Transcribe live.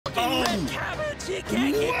Cabbage, he can't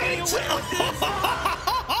keep getting away with this.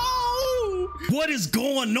 What is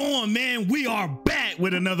going on, man? We are back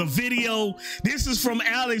with another video. This is from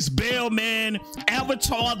Bale, man.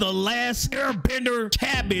 Avatar: The Last Airbender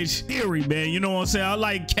cabbage theory, man. You know what I'm saying? I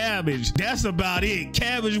like cabbage. That's about it.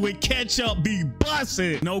 Cabbage with ketchup be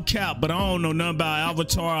bussin'. No cap, but I don't know nothing about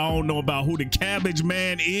Avatar. I don't know about who the cabbage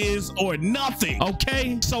man is or nothing,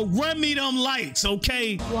 okay? So run me them lights,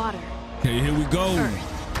 okay? Water. Okay, here we go. Earth.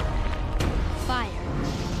 Fire.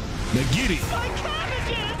 Now get it. My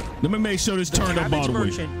cabbages! Let me make sure this turned up all the way.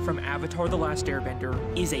 The Cabbage Merchant from Avatar: The Last Airbender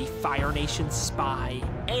is a Fire Nation spy,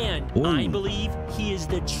 and Ooh. I believe he is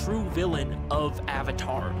the true villain of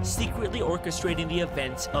Avatar, secretly orchestrating the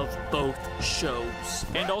events of both shows.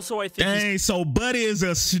 And also, I think Dang, so Buddy is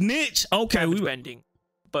a snitch. Okay, cabbage bending.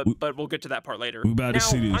 But we'll get to that part later. We about to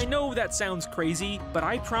see this. I know that sounds crazy, but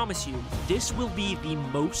I promise you, this will be the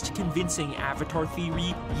most convincing Avatar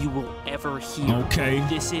theory you will ever hear. Okay.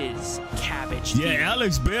 This is cabbage Yeah,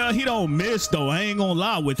 theory. Bale, he don't miss though. I ain't gonna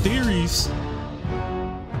lie with theories.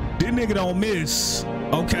 This nigga don't miss.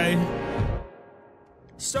 Okay.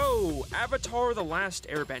 So, Avatar: The Last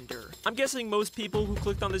Airbender. I'm guessing most people who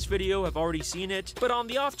clicked on this video have already seen it, but on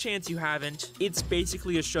the off chance you haven't, it's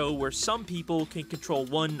basically a show where some people can control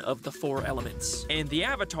one of the 4 elements. And the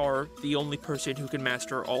Avatar, the only person who can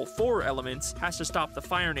master all 4 elements, has to stop the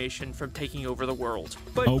Fire Nation from taking over the world.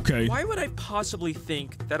 But why would I possibly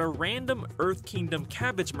think that a random Earth Kingdom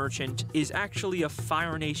cabbage merchant is actually a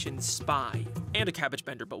Fire Nation spy? And a cabbage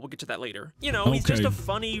bender, but we'll get to that later. You know, he's just a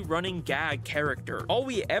funny running gag character. All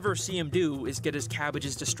we ever see him do is get his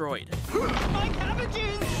cabbages destroyed. My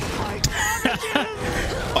cabbages! My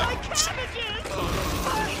cabbages! My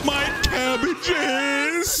cabbages! My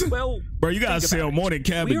cabbages! Well, bro, you gotta sell more than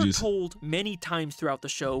cabbages. We are told many times throughout the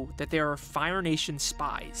show that there are Fire Nation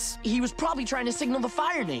spies. He was probably trying to signal the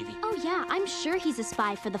Fire Navy. Oh yeah, I'm sure he's a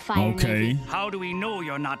spy for the Fire Navy. Okay. How do we know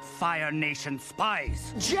you're not Fire Nation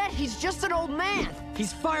spies? Jet, he's just an old man.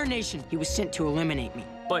 He's Fire Nation. He was sent to eliminate me.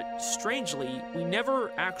 But strangely, we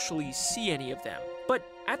never actually see any of them. But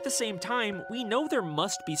at the same time, we know there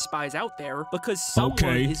must be spies out there because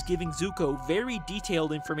someone is giving Zuko very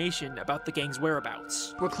detailed information about the gang's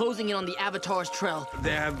whereabouts. We're closing in on the Avatar's trail.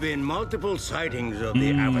 There have been multiple sightings of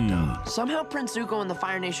the Avatar. Somehow Prince Zuko and the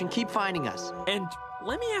Fire Nation keep finding us. And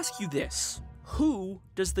let me ask you this. Who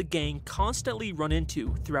does the gang constantly run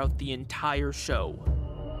into throughout the entire show?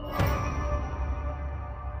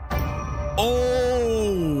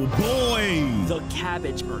 Oh, boy. The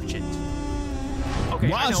Cabbage Merchant. Okay,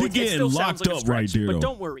 why is he getting locked up right there, but though?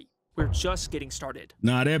 don't worry. We're just getting started.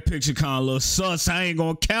 Nah, that picture kind of looks sus. I ain't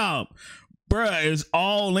gonna count. Bruh, it's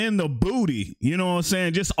all in the booty. You know what I'm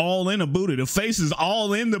saying? Just all in the booty. The face is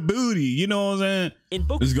all in the booty. You know what I'm saying? In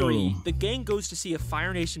book 3, the gang goes to see a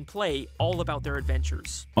Fire Nation play all about their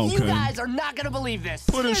adventures. You guys are not gonna believe this.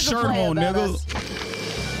 Put a shirt on, nigga.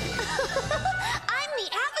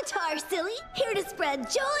 Silly, here to spread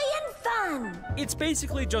joy and fun. It's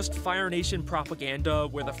basically just Fire Nation propaganda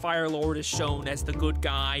where the Fire Lord is shown as the good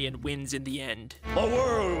guy and wins in the end. The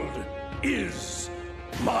world is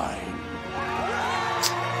mine.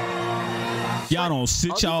 Y'all don't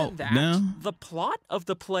sit y'all down. The plot of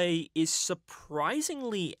the play is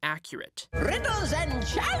surprisingly accurate. Riddles and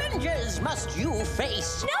challenges must you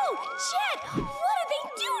face. No, Jet, what did they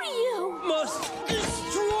do to you? Must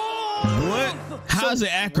destroy. What? How's it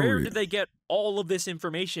accurate? Where did they get all of this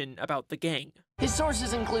information about the gang? His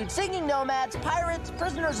sources include singing nomads, pirates,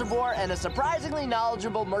 prisoners of war, and a surprisingly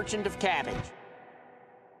knowledgeable merchant of cabbage.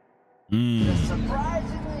 A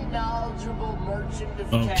surprisingly knowledgeable merchant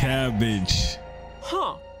of cabbage.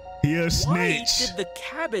 Huh. He a snitch. Why did the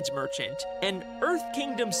Cabbage Merchant, an Earth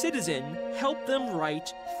Kingdom citizen, help them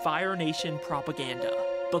write Fire Nation propaganda?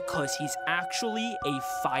 Because he's actually a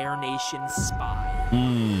Fire Nation spy.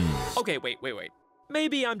 Okay, wait.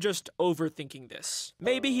 Maybe I'm just overthinking this.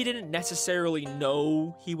 Maybe he didn't necessarily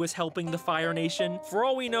know he was helping the Fire Nation. For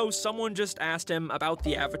all we know, someone just asked him about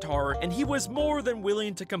the Avatar, and he was more than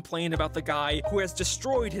willing to complain about the guy who has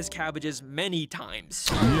destroyed his cabbages many times.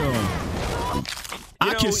 Yeah.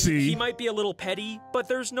 I can see. He might be a little petty, but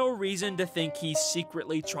there's no reason to think he's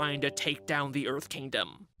secretly trying to take down the Earth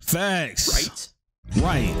Kingdom. Facts.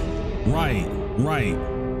 Right? Right.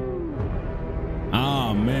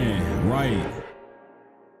 Ah, man, right.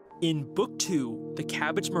 In Book 2, the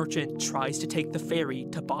Cabbage Merchant tries to take the ferry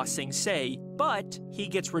to Ba Sing Se, but he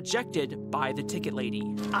gets rejected by the ticket lady.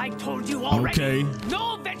 I told you already. Okay.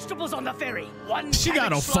 No vegetables on the ferry. One She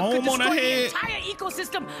got a foam on her head. The entire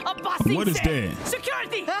ecosystem of Ba Sing Se. What is that?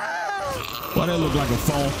 Security. Why that look like a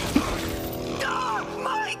foam? Oh,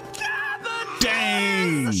 my cabbage!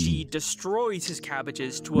 Dang. She destroys his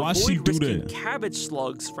cabbages to Why she avoid do risking that? cabbage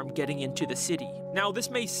slugs from getting into the city. Now, this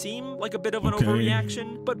may seem like a bit of an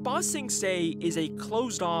overreaction, but Ba Sing Se is a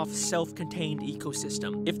closed-off, self-contained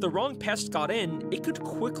ecosystem. If the wrong pest got in, it could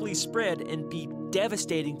quickly spread and be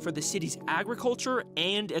devastating for the city's agriculture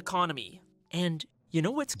and economy. And you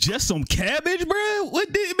know what's just some cabbage, bro?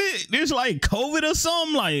 What did it? There's like COVID or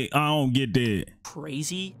something? Like, I don't get that.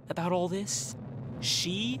 crazy about all this?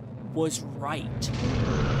 She was right.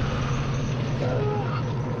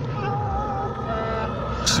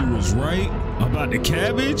 She was right about the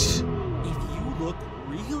cabbage? If you look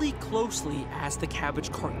really closely as the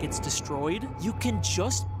cabbage cart gets destroyed, you can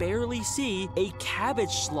just barely see a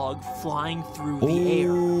cabbage slug flying through the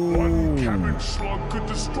air. One cabbage slug could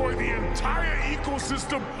destroy the entire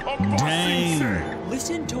ecosystem of Ba Sing Se.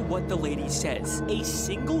 Listen to what the lady says. A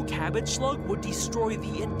single cabbage slug would destroy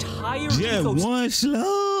the entire One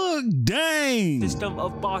slug? Dang. ecosystem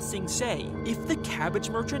of Ba Sing Se. If the cabbage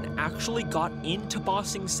merchant actually got into Ba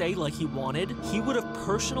Sing Se like he wanted, he would have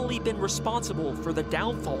personally been responsible for the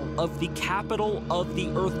downfall of the capital of the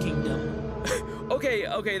Earth Kingdom.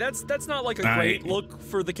 Okay, that's not like a great look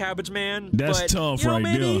for the cabbage man. That's but, tough, you know,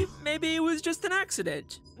 right there. Maybe it was just an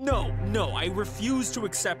accident. No, I refuse to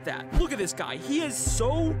accept that. Look at this guy. He is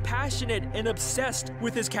so passionate and obsessed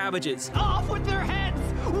with his cabbages. Off with their heads!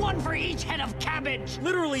 One for each head of cabbage!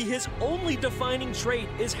 Literally, his only defining trait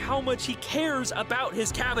is how much he cares about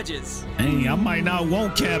his cabbages. Hey, I might not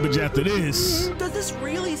want cabbage after this. Does this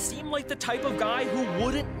really seem like the type of guy who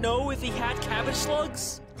wouldn't know if he had cabbage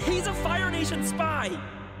slugs? He's a Fire Nation spy!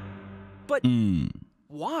 But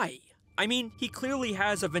why? I mean, he clearly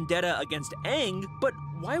has a vendetta against Aang, but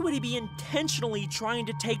why would he be intentionally trying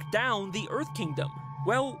to take down the Earth Kingdom?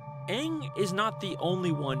 Well, Aang is not the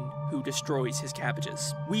only one who destroys his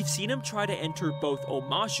cabbages. We've seen him try to enter both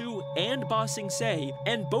Omashu and Ba Sing Se,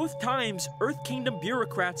 and both times Earth Kingdom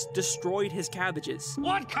bureaucrats destroyed his cabbages.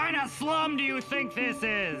 What kind of slum do you think this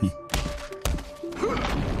is?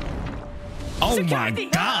 Oh my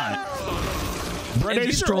God. Bro, they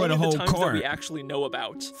destroyed the whole cart. We actually know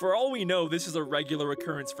about. For all we know, this is a regular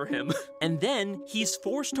occurrence for him. And then he's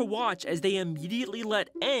forced to watch as they immediately let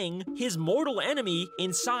Aang, his mortal enemy,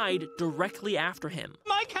 inside directly after him.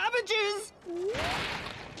 My cabbages!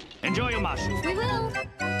 Enjoy your mushroom. We will.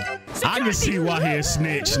 I can see why he a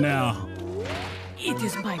snitch now. It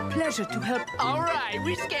is my pleasure to help. All right,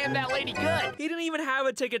 we scammed that lady good. He didn't even have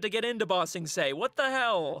a ticket to get into Ba Sing Se. What the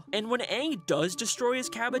hell? And when Aang does destroy his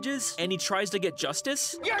cabbages, and he tries to get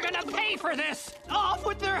justice, You're gonna pay for this! Off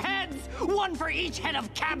with their heads! One for each head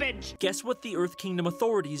of cabbage! guess what the Earth Kingdom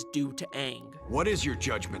authorities do to Aang? What is your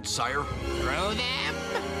judgment, sire? Throw them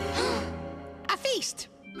a feast.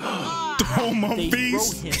 Throw him a They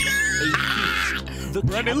feast. throw him a feast. The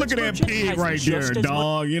Bro, look at that cabbage merchant pig has right there, just as much-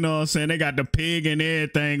 dog. You know what I'm saying? They got the pig and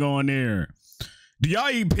everything on there. Do y'all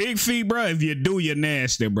eat pig feet, bro? If you do, you're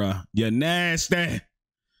nasty, bro. You're nasty.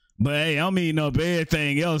 But hey, I'm eating up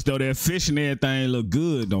everything else, though. That fish and everything look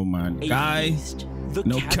good, though, man. Guy, The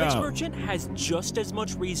no cabbage cap. merchant has just as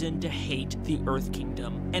much reason to hate the Earth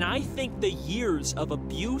Kingdom. And I think the years of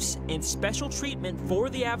abuse and special treatment for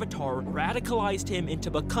the Avatar radicalized him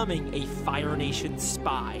into becoming a Fire Nation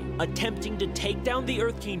spy, attempting to take down the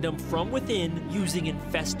Earth Kingdom from within using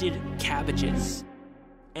infested cabbages.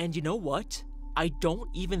 And you know what? I don't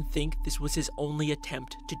even think this was his only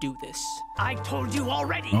attempt to do this. I told you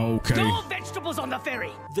already! Okay. No vegetables on the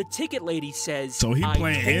ferry! The ticket lady says, So he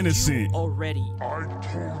playing I told innocent. you already. I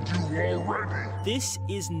told you already. This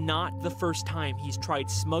is not the first time he's tried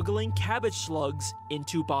smuggling cabbage slugs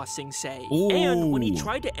into Ba Sing Se. And when he Ooh.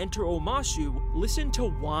 tried to enter Omashu, listen to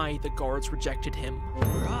why the guards rejected him.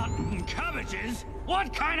 Rotten cabbages?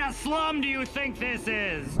 What kind of slum do you think this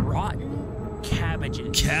is? Rotten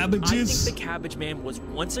cabbages. Cabbages? I think the cabbage man was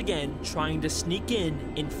once again trying to sneak in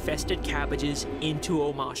infested cabbages into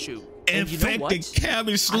Omashu. And you know Infected what?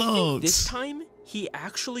 cabbage I think slugs. this time, he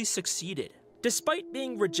actually succeeded. Despite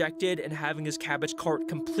being rejected and having his cabbage cart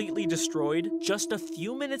completely destroyed, just a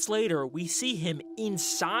few minutes later, we see him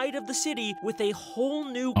inside of the city with a whole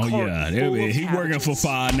new Oh, cart yeah. full of He working for cabbages.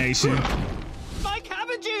 Fire Nation. My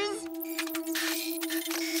cabbages!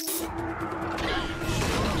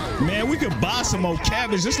 Man, we could buy some more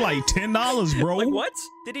cabbage. It's like $10, bro. Like what?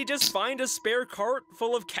 Did he just find a spare cart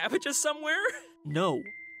full of cabbages somewhere? No.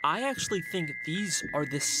 I actually think these are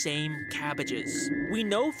the same cabbages. We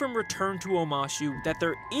know from Return to Omashu that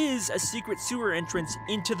there is a secret sewer entrance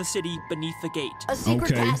into the city beneath the gate, A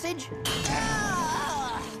secret Okay. passage?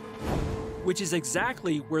 which is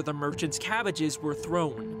exactly where the merchant's cabbages were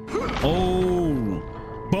thrown. Oh.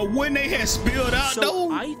 But when they had spilled out, so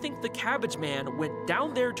though, I think the Cabbage Man went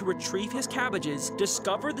down there to retrieve his cabbages,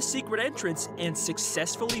 discovered the secret entrance, and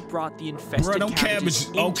successfully brought the infested cabbages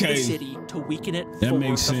into the city to weaken it for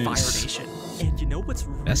the Fire Nation. And you know what's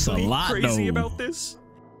really crazy about this?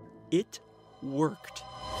 It worked.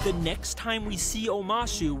 The next time we see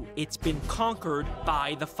Omashu, it's been conquered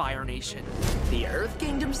by the Fire Nation. The Earth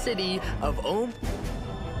Kingdom city of Oh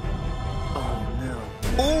no.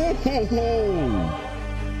 Oh ho ho!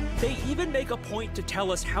 They even make a point to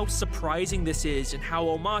tell us how surprising this is and how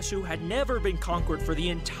Omashu had never been conquered for the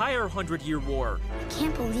entire 100-Year War. I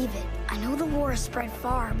can't believe it. I know the war has spread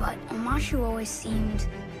far, but Omashu always seemed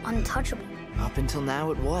untouchable. Up until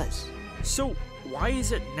now it was. So why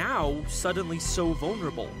is it now suddenly so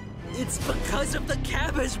vulnerable? It's because of the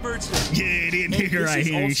Cabbage Merchant. Yeah, that nigga right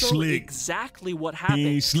here ain't slick. Exactly what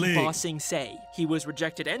happened to Ba Sing Se. He was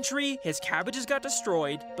rejected entry, his cabbages got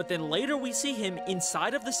destroyed, but then later we see him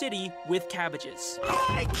inside of the city with cabbages.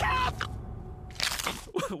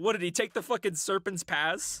 What, did he take the fucking Serpent's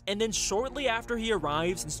Pass? And then shortly after he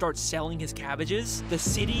arrives and starts selling his cabbages, the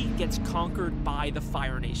city gets conquered by the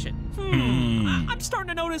Fire Nation. I'm starting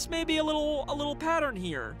to notice maybe a little pattern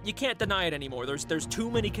here. You can't deny it anymore. There's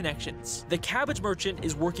too many connections. The Cabbage Merchant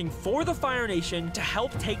is working for the Fire Nation to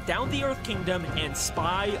help take down the Earth Kingdom and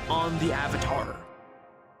spy on the Avatar.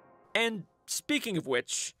 And speaking of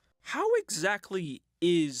which, how exactly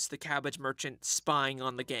is the Cabbage Merchant spying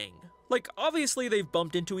on the gang? Like, obviously they've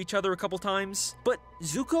bumped into each other a couple times, but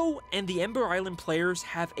Zuko and the Ember Island players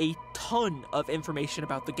have a ton of information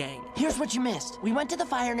about the gang. Here's what you missed. We went to the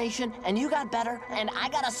Fire Nation, and you got better, and I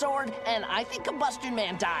got a sword, and I think Combustion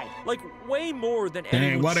Man died. Like, way more than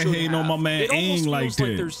anyone Dang, why they hating on my man Aang like that?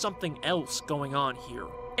 Like there's something else going on here.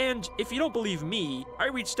 And if you don't believe me, I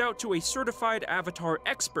reached out to a certified Avatar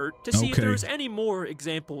expert to see if there's any more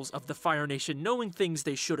examples of the Fire Nation knowing things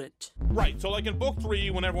they shouldn't. Right, so like in Book 3,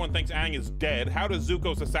 when everyone thinks Aang is dead, how does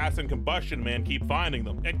Zuko's assassin Combustion Man keep finding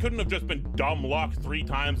them? It couldn't have just been dumb luck 3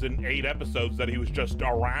 times in 8 episodes that he was just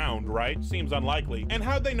around, right? Seems unlikely. And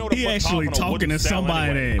how'd they know to put actually Toph in a talking to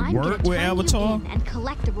somebody that work with Avatar? And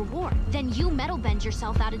collect a reward. Then you metal bend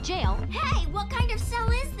yourself out of jail. Hey, what kind of cell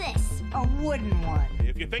is this? A wooden one.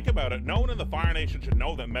 If you think about it, no one in the Fire Nation should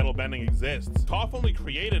know that metal bending exists. Toph only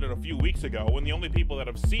created it a few weeks ago, and the only people that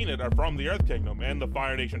have seen it are from the Earth Kingdom and the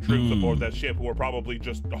Fire Nation troops aboard that ship who were probably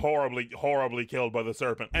just horribly killed by the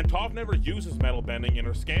Serpent. And Toph never uses metal bending in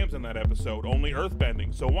her scams in that episode, only earth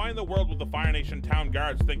bending. So why in the world would the Fire Nation town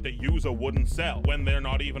guards think they use a wooden cell when they're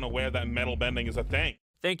not even aware that metal bending is a thing?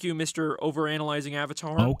 Thank you, Mr. Overanalyzing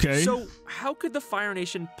Avatar. Okay. So, how could the Fire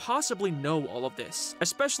Nation possibly know all of this?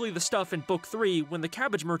 Especially the stuff in Book 3 when the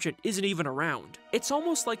Cabbage Merchant isn't even around. It's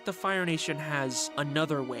almost like the Fire Nation has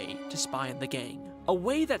another way to spy on the gang. A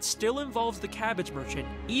way that still involves the Cabbage Merchant,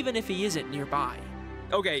 even if he isn't nearby.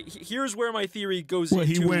 Okay, here's where my theory goes into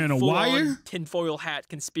he wearing a wire? tinfoil hat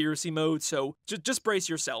conspiracy mode, so just brace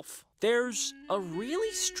yourself. There's a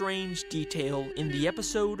really strange detail in the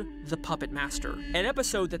episode The Puppet Master, an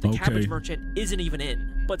episode that the Cabbage Merchant isn't even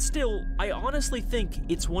in. But still, I honestly think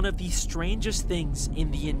it's one of the strangest things in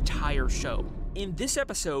the entire show. In this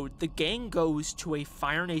episode, the gang goes to a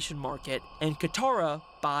Fire Nation market, and Katara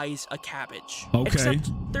buys a cabbage. Except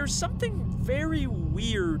there's something very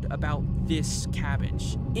weird about this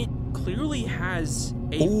cabbage. It clearly has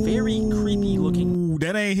a very creepy looking...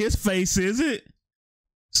 That ain't his face, is it?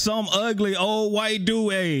 Some ugly old white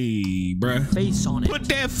dude, hey, bruh. Face on it. Put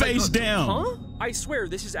that face down. Huh? I swear,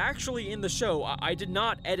 this is actually in the show. I did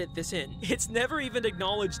not edit this in. It's never even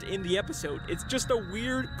acknowledged in the episode. It's just a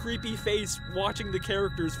weird, creepy face watching the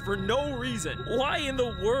characters for no reason. Why in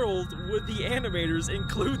the world would the animators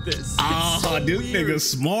include this? This nigga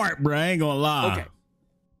smart, bruh. I ain't gonna lie. Okay.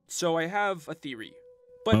 So I have a theory.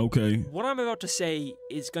 But what I'm about to say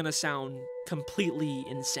is gonna sound completely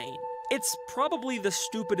insane. It's probably the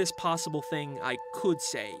stupidest possible thing I could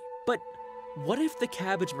say, but what if the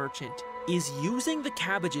Cabbage Merchant is using the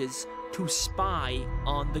cabbages to spy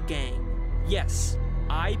on the gang? Yes,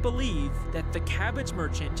 I believe that the Cabbage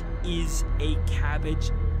Merchant is a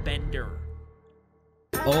cabbage bender.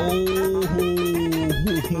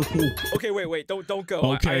 Okay, wait, don't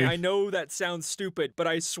go. I know that sounds stupid, but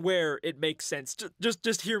I swear it makes sense.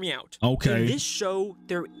 Just hear me out. In this show,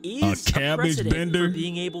 there is a precedent for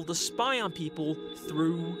being able to spy on people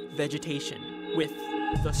through vegetation with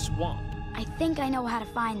the swamp. I think I know how to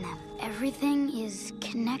find them. Everything is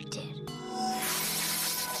connected.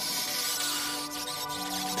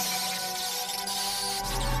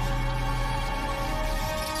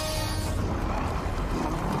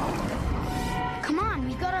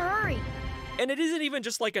 And it isn't even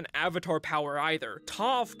just like an avatar power either.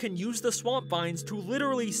 Toph can use the swamp vines to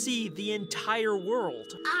literally see the entire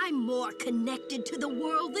world. I'm more connected to the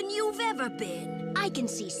world than you've ever been. I can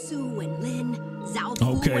see Sue and Lynn,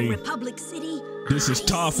 Zalfu and Republic City. This is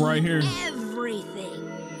Toph right here.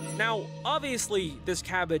 Everything. Now, obviously, this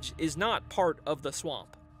cabbage is not part of the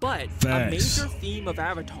swamp. But Facts. a major theme of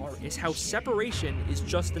Avatar is how separation is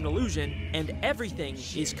just an illusion and everything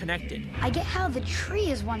is connected. I get how the tree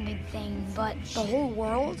is one big thing, but the whole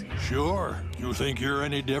world? Sure. You think you're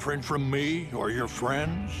any different from me, or your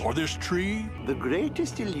friends, or this tree? The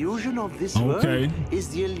greatest illusion of this world is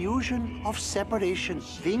the illusion of separation.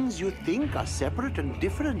 Things you think are separate and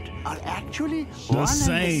different are actually one and the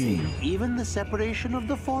same. Even the separation of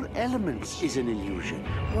the four elements is an illusion.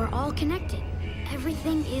 We're all connected.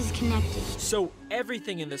 Everything is connected. So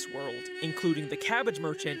everything in this world, including the cabbage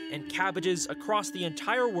merchant and cabbages across the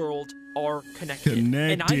entire world, are connected.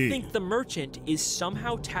 And I think the merchant is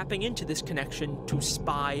somehow tapping into this connection to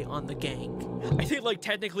spy on the gang. I think like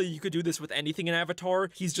technically you could do this with anything in Avatar.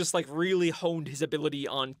 He's just like really honed his ability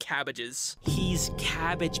on cabbages. He's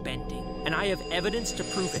cabbage bending, and I have evidence to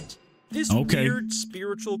prove it. This weird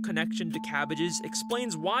spiritual connection to cabbages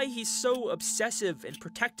explains why he's so obsessive and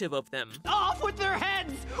protective of them. Off with their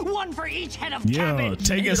heads! One for each head of cabbage!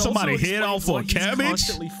 Yeah, taking somebody's head off for a cabbage? He's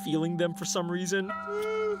constantly feeling them for some reason.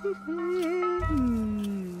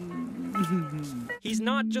 He's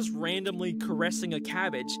not just randomly caressing a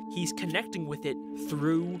cabbage, he's connecting with it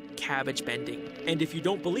through cabbage bending. And if you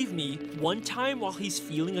don't believe me, one time while he's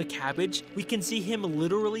feeling a cabbage, we can see him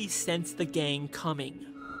literally sense the gang coming.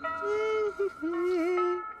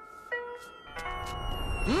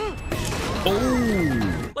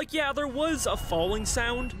 Oh! Like, yeah, there was a falling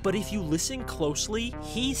sound, but if you listen closely,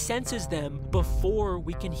 he senses them before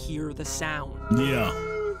we can hear the sound. Yeah.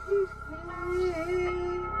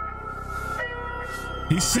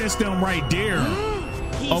 He sensed them right there.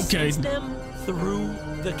 He sensed them through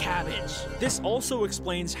the cabbage. This also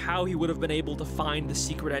explains how he would have been able to find the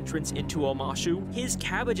secret entrance into Omashu. His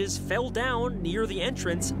cabbages fell down near the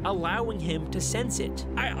entrance, allowing him to sense it.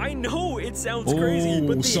 I know it sounds crazy,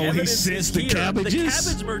 but the evidence is here. The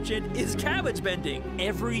cabbage merchant is cabbage bending.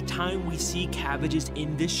 Every time we see cabbages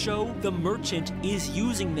in this show, the merchant is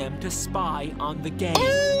using them to spy on the gang.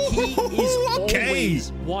 He is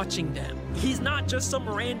always watching them. He's not just some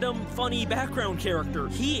random funny background character.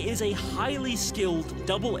 He is a highly skilled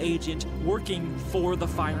double agent working for the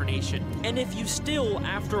Fire Nation. And if you still,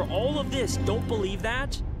 after all of this, don't believe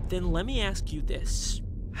that, then let me ask you this.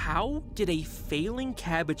 How did a failing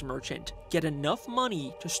cabbage merchant get enough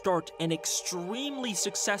money to start an extremely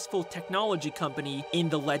successful technology company in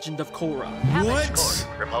the Legend of Korra? What?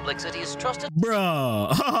 Republic City's trusted.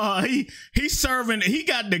 Bruh, he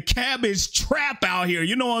got the cabbage trap out here.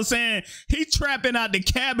 You know what I'm saying? He trapping out the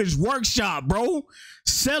cabbage workshop, bro.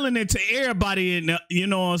 Selling it to everybody. In the, you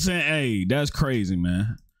know what I'm saying? Hey, that's crazy,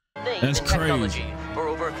 man. That's crazy. Technology for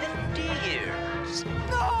over 50 years.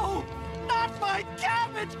 No! Not my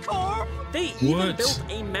cabbage corp! They even built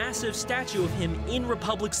a massive statue of him in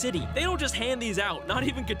Republic City. They don't just hand these out. Not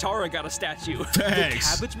even Katara got a statue. The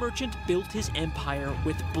cabbage merchant built his empire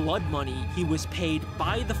with blood money he was paid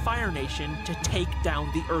by the Fire Nation to take down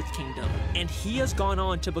the Earth Kingdom. And he has gone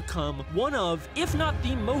on to become one of, if not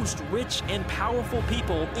the most rich and powerful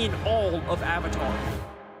people in all of Avatar.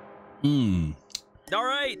 All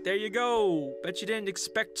right, there you go. Bet you didn't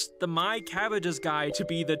expect the My Cabbages guy to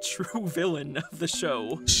be the true villain of the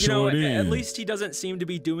show. At least he doesn't seem to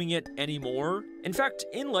be doing it anymore. In fact,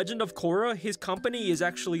 in Legend of Korra, his company is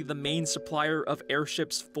actually the main supplier of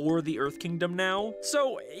airships for the Earth Kingdom now.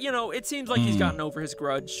 So, it seems like he's gotten over his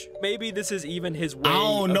grudge. Maybe this is even his way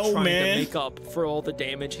of trying to make up for all the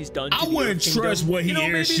damage he's done to the Earth Kingdom. I wouldn't trust what he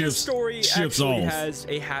airships maybe the story actually has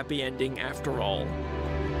a happy ending after all.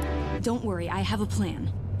 Don't worry, I have a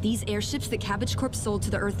plan. These airships that Cabbage Corp sold to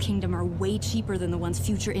the Earth Kingdom are way cheaper than the ones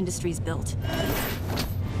Future Industries built.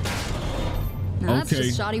 Now that's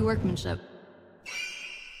just shoddy workmanship.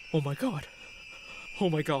 Oh my god. Oh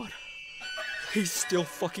my god. He's still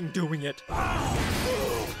fucking doing it.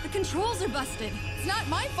 The controls are busted. It's not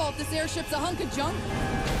my fault this airship's a hunk of junk.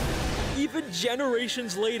 Even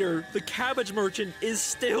generations later, the cabbage merchant is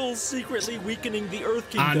still secretly weakening the Earth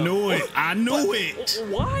Kingdom. I knew it. I knew it.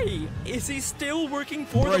 Why? Is he still working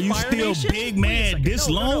for the Fire you still Nation? Big man this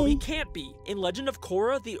long? No, he can't be. In Legend of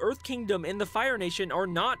Korra, the Earth Kingdom and the Fire Nation are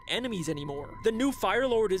not enemies anymore. The new Fire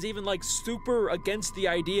Lord is even like super against the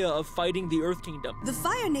idea of fighting the Earth Kingdom. The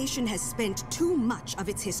Fire Nation has spent too much of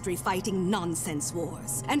its history fighting nonsense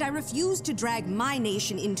wars, and I refuse to drag my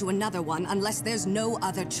nation into another one unless there's no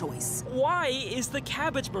other choice. Why? why is the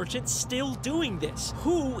cabbage merchant still doing this?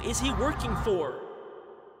 Who is he working for?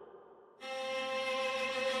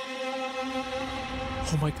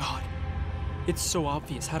 Oh my god. It's so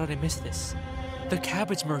obvious. How did I miss this? The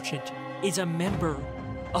cabbage merchant is a member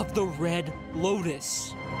of the Red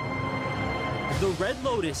Lotus. The Red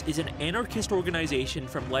Lotus is an anarchist organization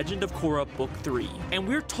from Legend of Korra Book 3, and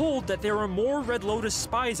we're told that there are more Red Lotus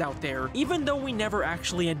spies out there, even though we never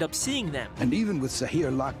actually end up seeing them. And even with Zahir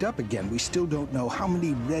locked up again, we still don't know how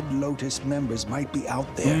many Red Lotus members might be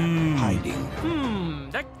out there hiding.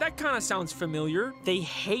 That kind of sounds familiar. They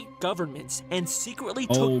hate governments and secretly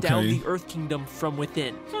took down the Earth Kingdom from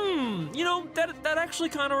within. You know, that actually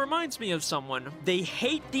kind of reminds me of someone. They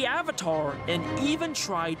hate the Avatar and even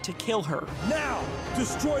tried to kill her. Now,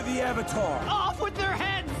 destroy the Avatar! Off with their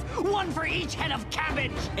heads! One for each head of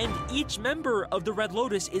cabbage! And each member of the Red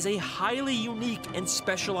Lotus is a highly unique and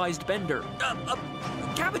specialized bender.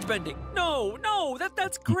 Cabbage bending. No,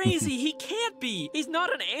 that's crazy. He can't be. He's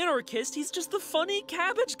not an anarchist. He's just the funny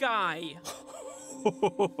cabbage guy.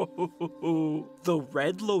 The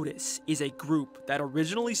Red Lotus is a group that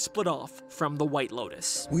originally split off from the White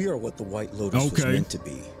Lotus. We are what the White Lotus was meant to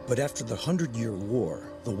be. But after the 100-Year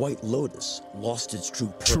War, the White Lotus lost its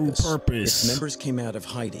true purpose. Its members came out of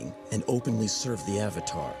hiding and openly served the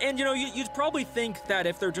Avatar. And you know, you'd probably think that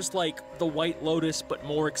if they're just like the White Lotus but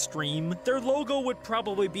more extreme, their logo would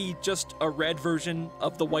probably be just a red version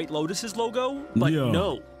of the White Lotus's logo. But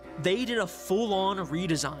no. They did a full-on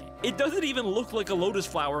redesign. It doesn't even look like a lotus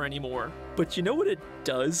flower anymore. But you know what it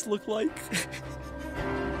does look like?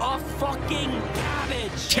 A fucking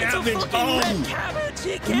cabbage! It's a fucking red cabbage!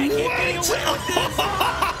 You can't keep getting away with this!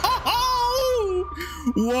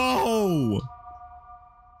 Whoa!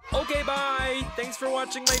 Okay, bye! Thanks for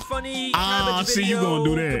watching my funny cabbage video. See you gonna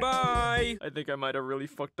do that. Goodbye! I think I might have really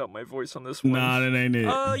fucked up my voice on this one. Nah, that ain't it.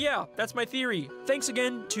 Yeah, that's my theory. Thanks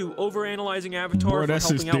again to Overanalyzing Avatar for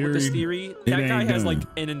helping out with this theory. That guy has like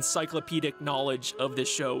an encyclopedic knowledge of this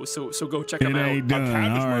show, so go check him out. A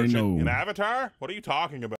cabbage merchant in Avatar? What are you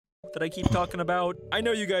talking about? That I keep talking about. I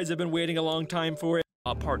know you guys have been waiting a long time for it.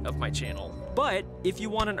 Part of my channel. But if you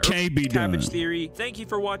want an cabbage theory, thank you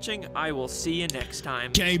for watching. I will see you next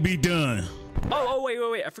time. Can't be done. Oh,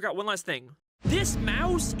 wait. I forgot one last thing. This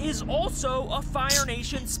mouse is also a Fire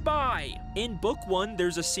Nation spy. In Book 1,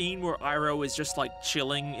 there's a scene where Iroh is just like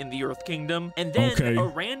chilling in the Earth Kingdom, and then a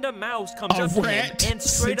random mouse comes up to him and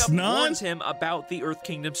straight up warns him about the Earth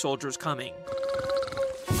Kingdom soldiers coming.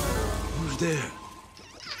 Who's there?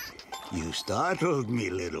 You startled me,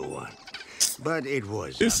 little one. But it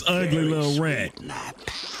was this ugly little rat. Like,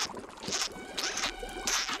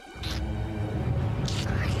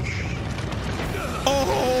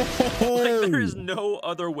 there is no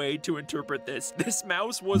other way to interpret this. This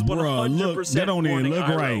mouse was 100% that don't even look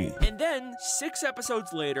right. And then, 6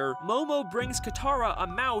 episodes later, Momo brings Katara a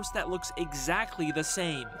mouse that looks exactly the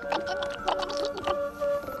same.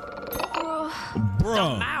 The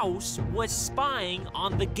mouse was spying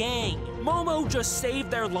on the gang. Momo just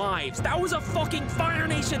saved their lives. That was a fucking Fire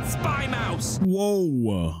Nation spy mouse.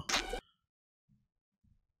 Whoa.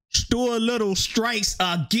 Store little strikes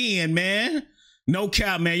again, man. No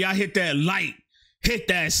cap, man. Y'all hit that light. Hit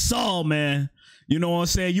that saw, man. You know what I'm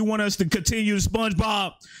saying? You want us to continue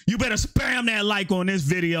SpongeBob? You better spam that like on this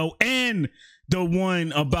video and the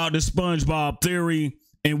one about the SpongeBob theory.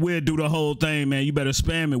 And we'll do the whole thing, man. You better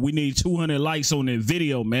spam it. We need 200 likes on that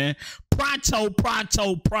video, man. Pronto,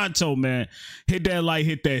 man. Hit that like,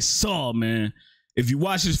 hit that saw, man. If you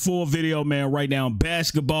watch this full video, man, right now,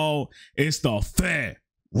 basketball, it's the fat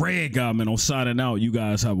red guy, man. I'm signing out. You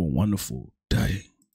guys have a wonderful day.